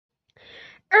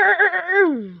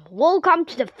Welcome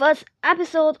to the first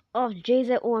episode of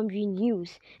JZOMG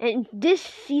News. And in this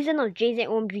season of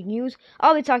JZOMG News,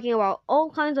 I'll be talking about all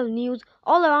kinds of news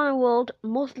all around the world,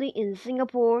 mostly in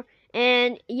Singapore.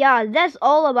 And yeah, that's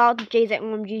all about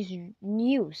JZOMG's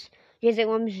news.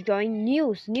 JZOMG's Drawing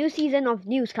News, new season of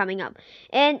news coming up.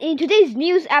 And in today's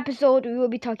news episode, we will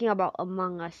be talking about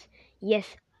Among Us.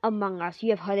 Yes, Among Us, you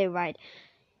have heard it right.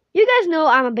 You guys know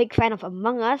I'm a big fan of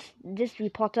Among Us. This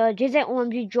reporter,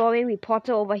 JZOMG Drawing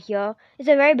reporter over here, is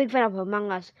a very big fan of Among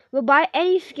Us. Will buy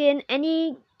any skin,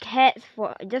 any hats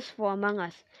for Among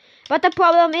Us. But the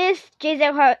problem is,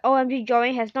 JZOMG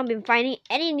Drawing has not been finding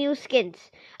any new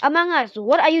skins. Among Us,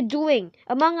 what are you doing?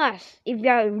 Among Us, if you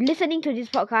are listening to this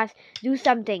podcast, do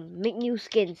something. Make new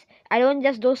skins. I don't want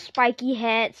just those spiky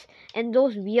hats and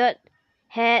those weird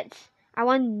hats. I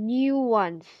want new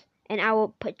ones. And I will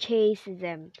purchase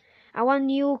them. I want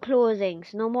new clothing,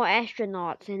 no more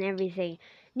astronauts and everything.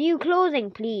 New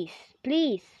clothing, please.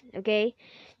 Please, okay?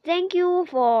 Thank you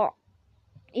for,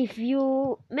 if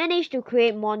you manage to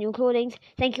create more new clothing,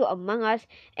 thank you Among Us.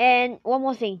 And one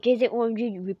more thing,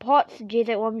 JZOMG reports,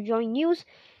 JZOMG Drawing News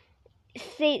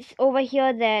states over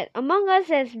here that Among Us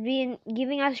has been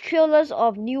giving us trailers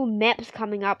of new maps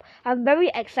coming up. I'm very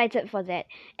excited for that.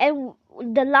 And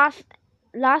the last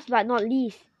but not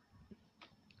least,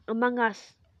 Among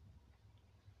Us,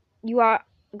 you are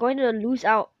going to lose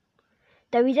out.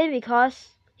 The reason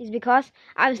is because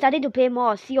I'm starting to play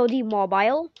more of COD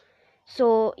Mobile.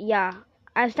 So yeah,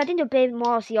 I'm starting to play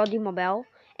more of COD Mobile.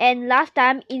 And last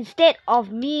time, instead of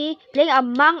me playing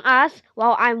Among Us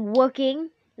while I'm working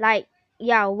as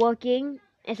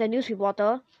a news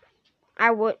reporter,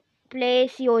 I would play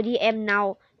CODM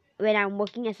now when I'm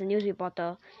working as a news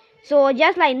reporter. So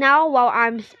just like now, while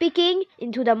I'm speaking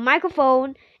into the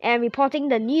microphone and reporting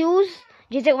the news,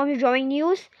 JZOMG Drawing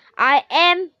News, I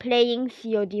am playing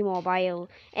COD Mobile.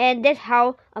 And that's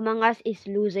how Among Us is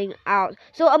losing out.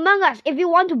 So Among Us, if you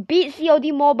want to beat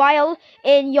COD Mobile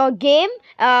in your game,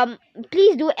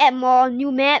 please do add more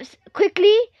new maps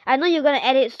quickly. I know you're gonna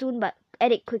add it soon, but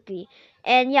add it quickly.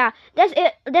 And yeah, that's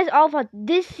it. That's all for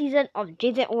this season of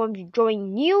JZOMG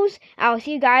Drawing News. I'll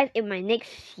see you guys in my next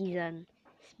season.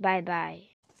 Bye bye.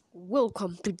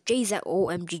 Welcome to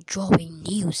JZOMG Drawing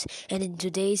News, and in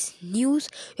today's news,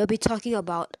 we'll be talking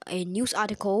about a news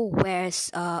article where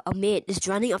a maid is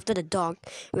running after the dog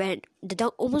when the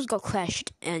dog almost got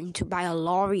crashed into by a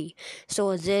lorry.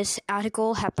 So this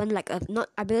article happened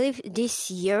I believe this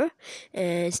year,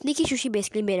 and Sneaky Sushi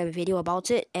basically made a video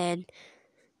about it and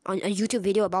on a YouTube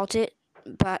video about it.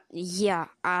 But yeah,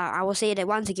 I will say that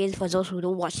once again for those who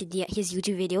don't watch his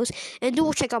YouTube videos, and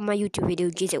do check out my YouTube video,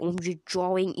 JZOMG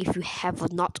Drawing, if you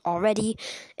have not already.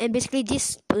 And basically,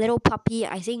 this little puppy,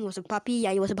 I think it was a puppy.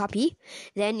 Yeah, it was a puppy.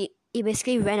 Then it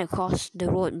basically ran across the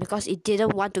road because it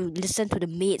didn't want to listen to the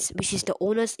maid's, which is the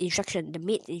owner's instruction, the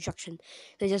maid's instruction.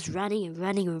 So just running and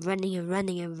running and running and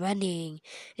running and running.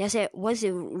 They said once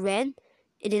it ran,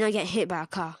 it did not get hit by a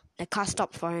car. The car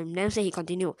stopped for him. Then he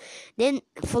continued. Then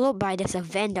followed by there's a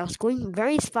van that was going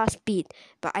very fast speed.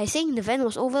 But I think the van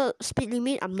was over speed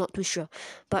limit. I'm not too sure.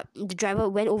 But the driver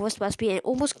went over fast speed and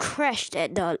almost crashed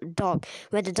at the dog.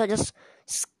 Where the dog just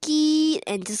skied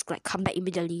and just come back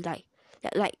immediately, like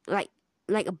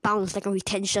a bounce, like a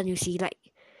retention. You see, like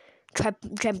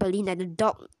trampoline. And the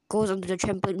dog goes onto the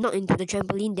trampoline, not into the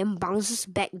trampoline, then bounces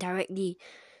back directly.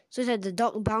 So that the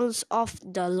dog bounced off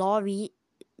the lorry,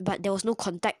 but there was no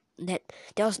contact.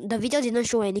 The video didn't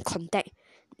show any contact,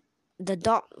 the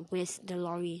dog with the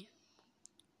lorry.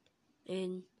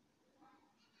 And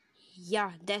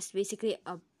yeah, that's basically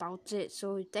about it.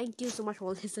 So thank you so much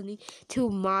for listening to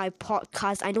my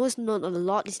podcast. I know it's not a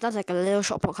lot, it's not like a little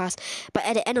short podcast, but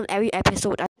at the end of every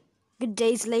episode, good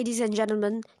days, ladies and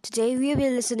gentlemen. Today we'll be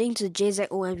listening to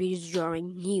JZOMG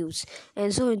Drawing News.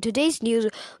 And so in today's news,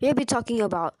 we'll be talking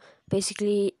about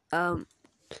basically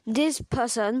this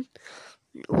person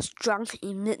was drunk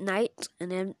in midnight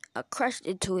and then crashed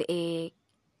into a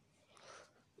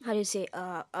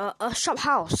shop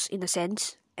house in a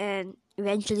sense, and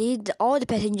eventually all the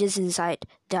passengers inside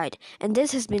died. And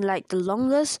this has been like the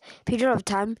longest period of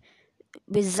time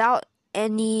without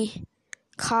any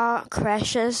car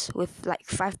crashes with like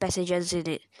 5 passengers in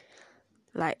it,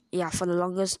 for the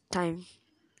longest time.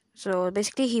 So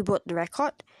basically he broke the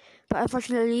record, but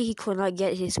unfortunately he could not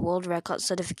get his world record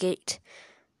certificate,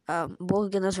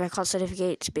 World Guinness record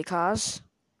certificate, because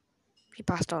he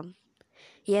passed on.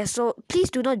 Yeah, so please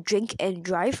do not drink and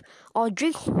drive, or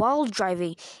drink while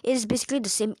driving. It is basically the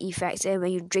same effects, and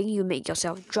when you drink, you make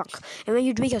yourself drunk. And when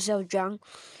you make yourself drunk,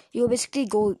 you'll basically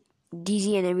go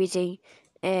dizzy and everything,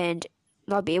 and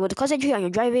not be able to concentrate on your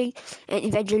driving, and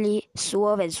eventually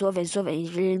swerve and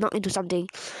eventually knock into something.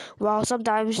 While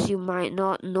sometimes you might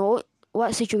not know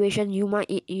what situation you might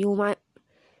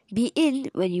be in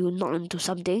when you knock into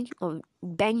something or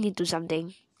bang into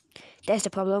something. That's the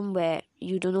problem, where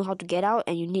you don't know how to get out,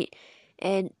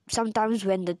 and sometimes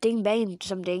when the thing bang into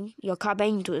something, your car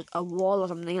bang into a wall or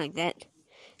something like that,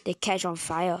 they catch on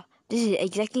fire. This is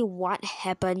exactly what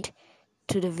happened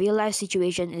to the real life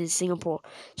situation in Singapore.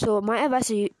 So my advice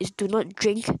to you is do not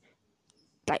drink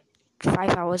like 5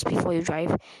 hours before you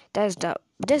drive. That's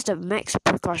the max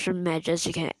precaution measures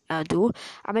you can do.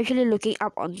 I'm actually looking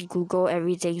up on Google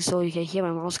everything so you can hear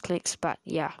my mouse clicks. But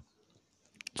yeah.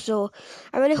 So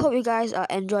I really hope you guys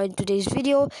enjoyed today's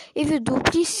video. If you do,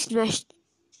 please smash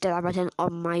the like button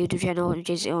on my YouTube channel,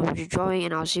 JZOMG Drawing,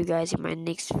 and I'll see you guys in my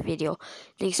next video,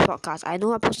 next podcast. I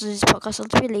know I posted this podcast a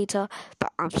little bit later,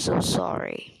 but I'm so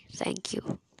sorry. Thank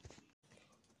you.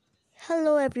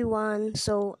 Hello everyone,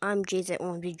 so I'm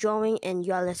JZOMG Drawing and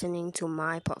you are listening to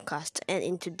my podcast. And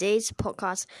in today's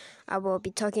podcast, I will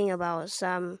be talking about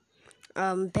some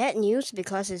bad news,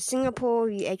 because in Singapore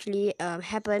we actually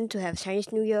happen to have Chinese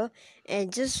New Year,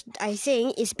 and just I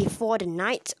think it's before the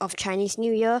night of Chinese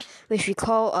New Year, which we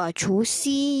call 除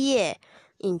夕夜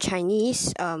in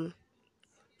Chinese.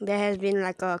 There has been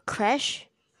like a crash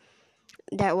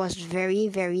that was very,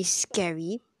 very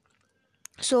scary.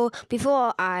 So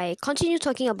before I continue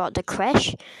talking about the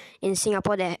crash in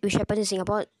Singapore which happened in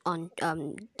Singapore on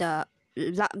the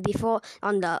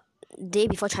day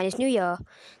before Chinese New Year,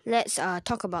 let's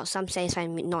talk about some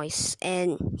satisfying noise.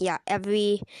 And yeah,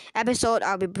 every episode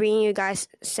I'll be bringing you guys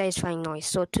satisfying noise.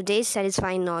 So today's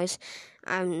satisfying noise,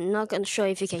 I'm not sure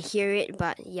if you can hear it,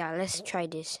 but yeah, let's try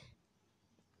this.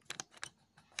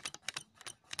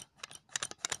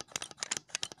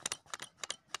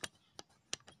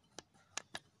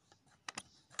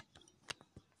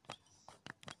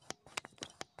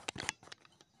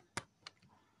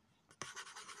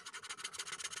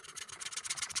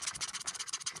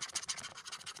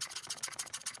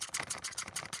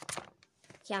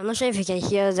 Yeah, I'm not sure if you can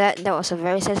hear that. That was a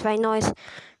very satisfying noise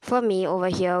for me over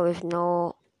here with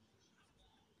no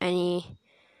any.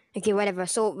 Okay, whatever.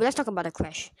 So let's talk about the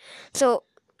crash. So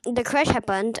the crash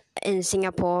happened in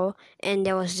Singapore, and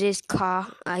there was this car.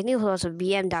 I think it was a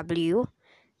BMW.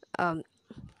 And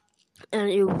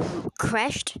it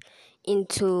crashed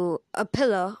into a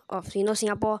pillar of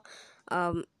Singapore.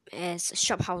 As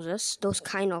shop houses, those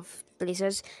kind of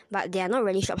places, but they are not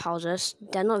really shop houses.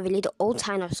 They're not really the old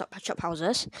kind of shop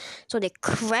houses. So they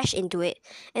crashed into it,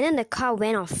 and then the car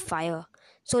went on fire.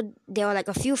 So there were like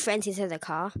a few friends inside the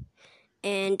car,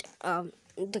 and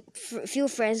the few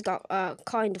friends got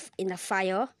caught in the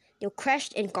fire. They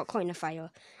crashed and got caught in the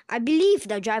fire. I believe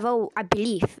the driver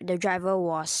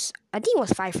was, I think it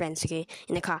was 5 friends, okay,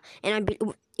 in the car, and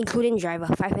including the driver,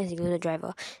 5 friends including the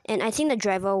driver, and I think the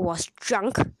driver was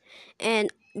drunk, and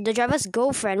the driver's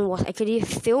girlfriend was actually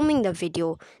filming the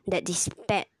video that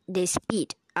they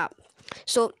speed up.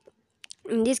 So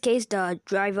in this case, the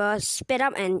driver sped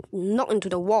up and knocked into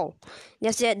the wall.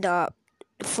 That's it. The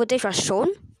footage was shown,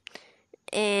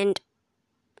 and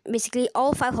basically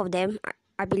all 5 of them,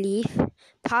 I believe,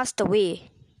 passed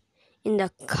away in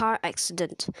the car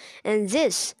accident, and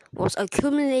this was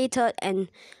accumulated and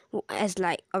as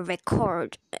like a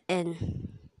record, and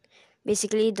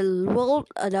basically the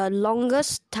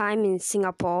longest time in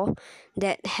Singapore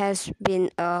that has been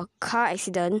a car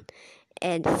accident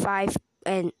and five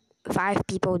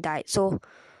people died. So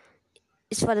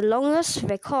it's for the longest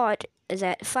record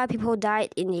that 5 people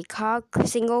died in a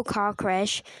single car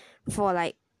crash for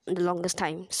like the longest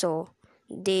time. So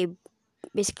they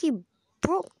basically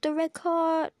broke the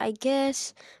record, I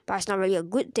guess, but it's not really a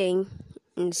good thing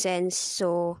in a sense.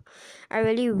 So I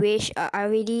really wish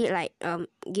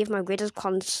give my greatest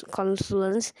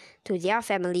condolence to their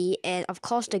family, and of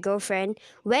course the girlfriend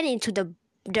went into the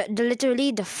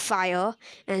literally the fire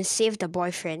and saved the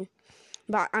boyfriend.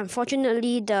 But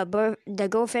unfortunately the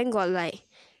girlfriend got like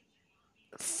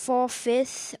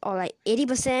 4/5 or like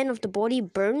 80% of the body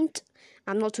burnt.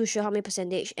 I'm not too sure how many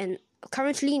percentage, and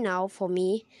currently now for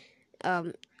me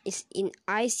is in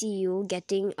ICU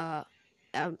getting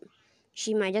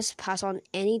she might just pass on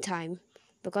anytime,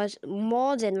 because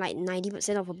more than like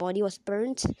 90% of her body was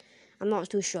burnt. I'm not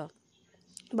too sure,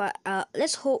 but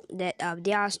let's hope that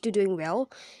they are still doing well,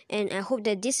 and I hope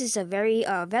that this is a very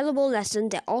valuable lesson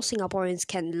that all Singaporeans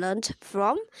can learn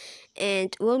from,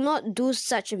 and will not do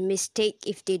such a mistake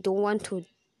if they don't want to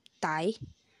die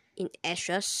in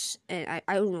ashes. And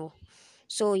I don't know.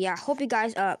 So yeah, hope you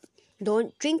guys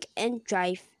don't drink and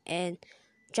drive, and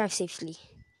drive safely.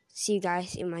 See you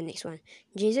guys in my next one.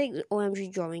 JZ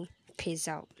OMG Drawing. Peace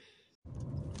out.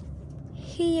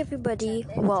 Hey everybody,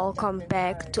 welcome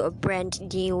back to a brand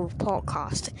new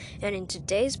podcast. And in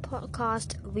today's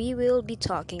podcast, we will be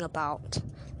talking about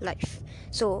life.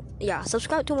 So yeah,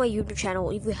 subscribe to my YouTube channel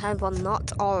if you have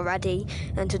not already.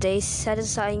 And today's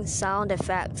satisfying sound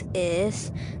effect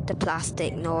is the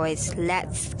plastic noise.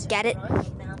 Let's get it.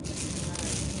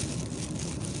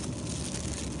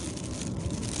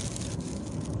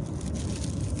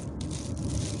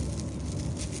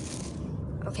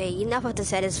 Okay, enough of the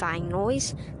satisfying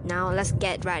noise. Now let's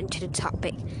get right into the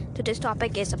topic. Today's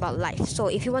topic is about life. So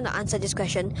if you want to answer this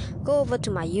question, go over to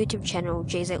my YouTube channel,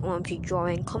 JZOMG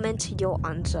Drawing, comment your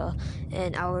answer,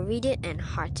 and I will read it and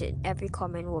heart it. Every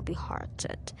comment will be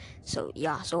hearted. So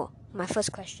yeah, so my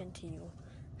first question to you,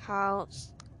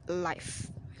 how's life?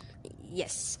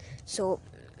 Yes, so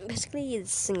basically in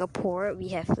Singapore, we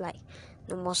have like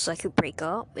no more circuit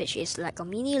breaker, which is like a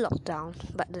mini lockdown,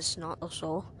 but it's not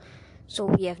also. So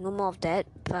we have no more of that,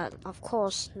 but of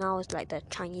course now it's like the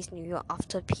Chinese New Year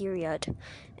after period,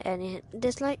 and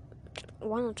there's like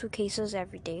 1 or 2 cases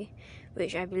every day,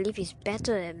 which I believe is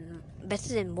better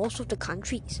than most of the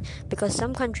countries, because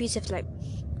some countries have like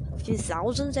a few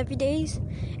thousands every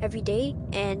day,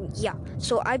 and yeah.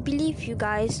 So I believe you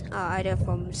guys are either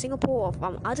from Singapore or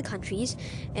from other countries,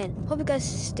 and hope you guys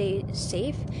stay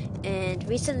safe. And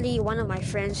recently, one of my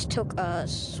friends took a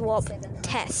swab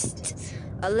test.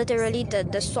 Literally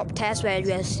the swab test where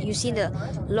you see the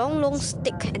long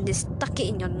stick and they stuck it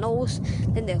in your nose,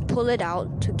 then they pull it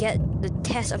out to get the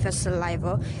test of your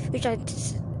saliva, which I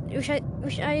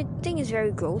think is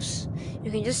very gross. You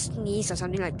can just sneeze or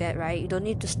something like that, right? You don't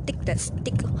need to stick that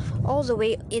stick all the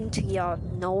way into your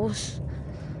nose.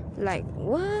 Like,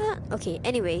 what? Okay,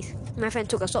 anyways, my friend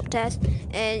took a swab test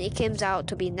and it came out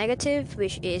to be negative,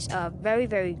 which is very,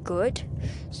 very good.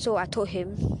 So I told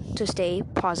him to stay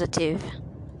positive.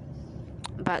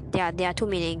 But there are 2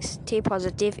 meanings: stay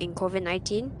positive in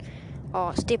COVID-19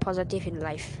 or stay positive in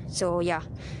life. So yeah,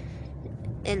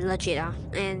 and legit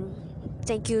and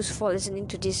thank you for listening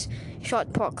to this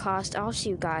short podcast. I'll see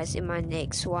you guys in my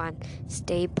next one.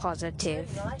 Stay positive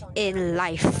in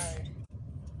life.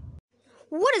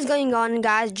 What is going on,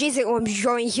 guys? Jason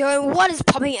Drawing here, and what is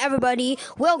popping, everybody?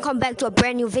 Welcome back to a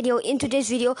brand new video. In today's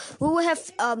video, we will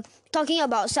have talking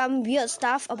about some weird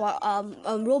stuff about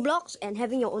Roblox and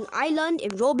having your own island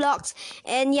in Roblox.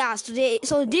 And yeah,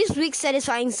 so this week's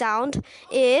satisfying sound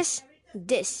is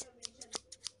this.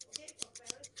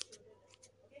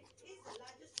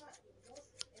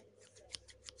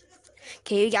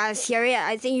 Can you guys hear it?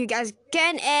 I think you guys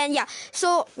can. And yeah,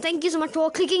 so thank you so much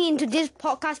for clicking into this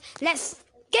podcast. Let's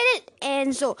get it.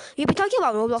 And so we'll be talking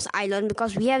about Roblox Island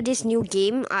because we have this new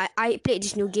game. I played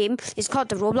this new game. It's called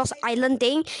the Roblox Island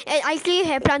thing, and I actually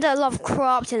have planted a lot of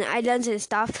crops and islands and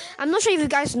stuff. I'm not sure if you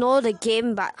guys know the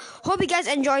game, but hope you guys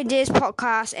enjoyed this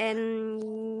podcast.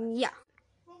 And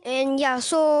yeah,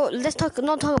 so let's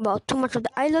not talk about too much of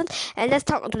the island, and let's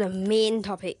talk to the main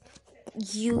topic.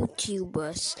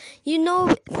 YouTubers,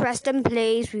 Preston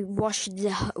plays. We watch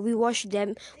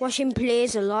him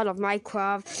plays a lot of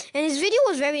Minecraft, and his video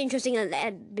was very interesting at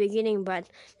the beginning, but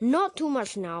not too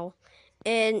much now.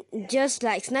 And just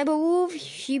like Sniper Wolf,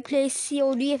 he plays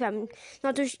COD if I'm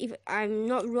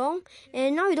not wrong.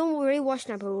 And now we don't really watch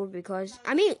Sniper Wolf because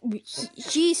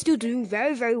she's still doing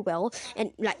very, very well,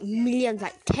 and like millions,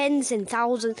 like tens and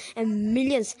thousands and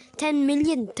millions, 10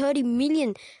 million, 30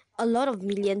 million. A lot of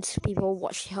millions people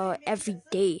watch her every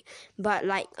day, but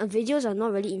like videos are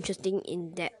not really interesting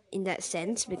in that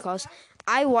sense, because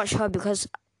I watch her because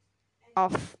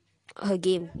of her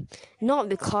game, not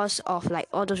because of like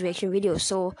all those reaction videos.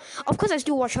 So of course I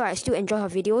still watch her, I still enjoy her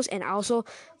videos, and I also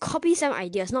copy some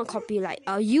ideas, not copy, like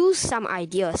I'll use some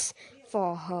ideas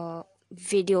for her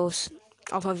videos.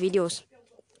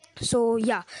 So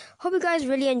yeah, hope you guys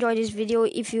really enjoy this video,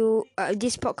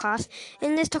 this podcast,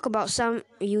 and let's talk about some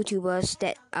YouTubers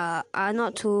that are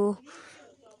not too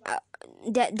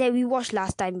that we watched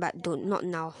last time but not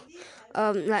now.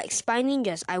 Like Spy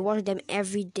Ninjas, I watch them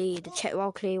every day. The Chad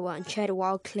Wild Clay one, Chad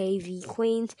Wild Clay V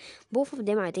Queens, both of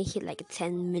them I think hit like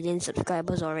 10 million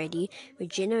subscribers already.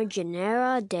 Regina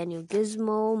Genera, Daniel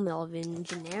Gizmo, Melvin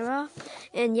Genera,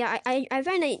 and yeah, I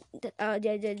find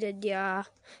that their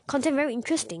content very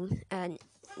interesting, and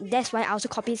that's why I also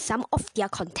copied some of their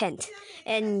content.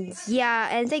 And yeah,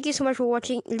 and thank you so much for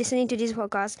listening to this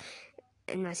podcast,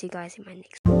 and I'll see you guys in my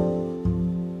next.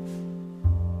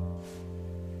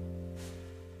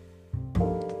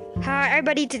 Hi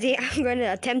everybody, today I'm going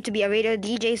to attempt to be a radio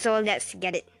DJ, so let's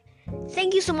get it.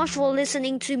 Thank you so much for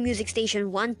listening to Music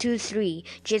Station 123.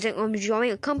 Jason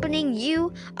Drawing accompanying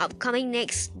you. Upcoming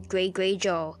next, Grey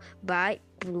Joe by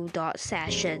Blue Dot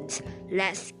Sessions.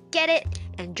 Let's get it.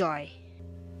 Enjoy.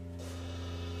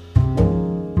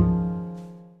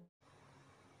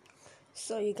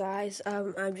 So you guys,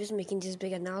 I'm just making this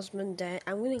big announcement that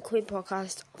I'm gonna quit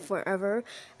podcast forever.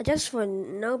 Just for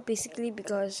now, basically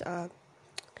because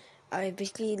I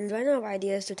basically ran out of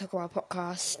ideas to talk about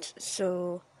podcast.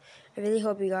 So I really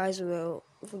hope you guys will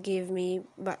forgive me.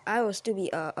 But I will still be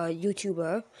a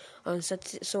YouTuber on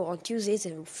so on Tuesdays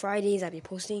and Fridays I'll be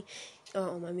posting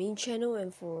on my main channel,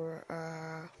 and for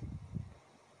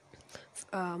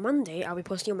Monday I'll be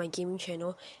posting on my gaming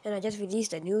channel. And I just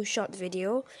released a new short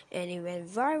video and it went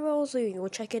viral, so you can go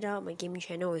check it out. My gaming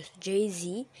channel is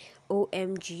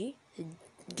JZOMG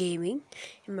Gaming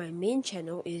and my main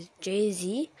channel is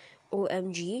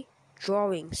JZOMG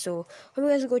Drawing. So hope you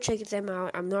guys go check them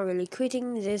out. I'm not really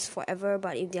quitting this forever,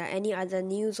 but if there are any other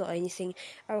news or anything,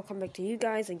 I will come back to you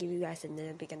guys and give you guys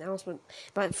another big announcement.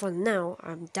 But for now,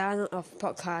 I'm done of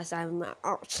podcast. I'm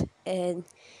out. And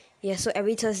yeah, so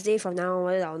every Thursday from now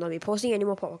on, I'll not be posting any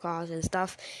more podcasts and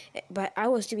stuff, but I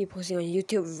will still be posting on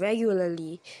YouTube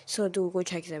regularly, so do go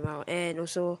check them out, and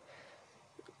also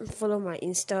follow my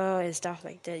Insta and stuff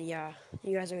like that. Yeah,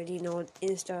 you guys already know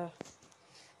Insta.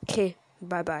 Okay,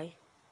 bye bye.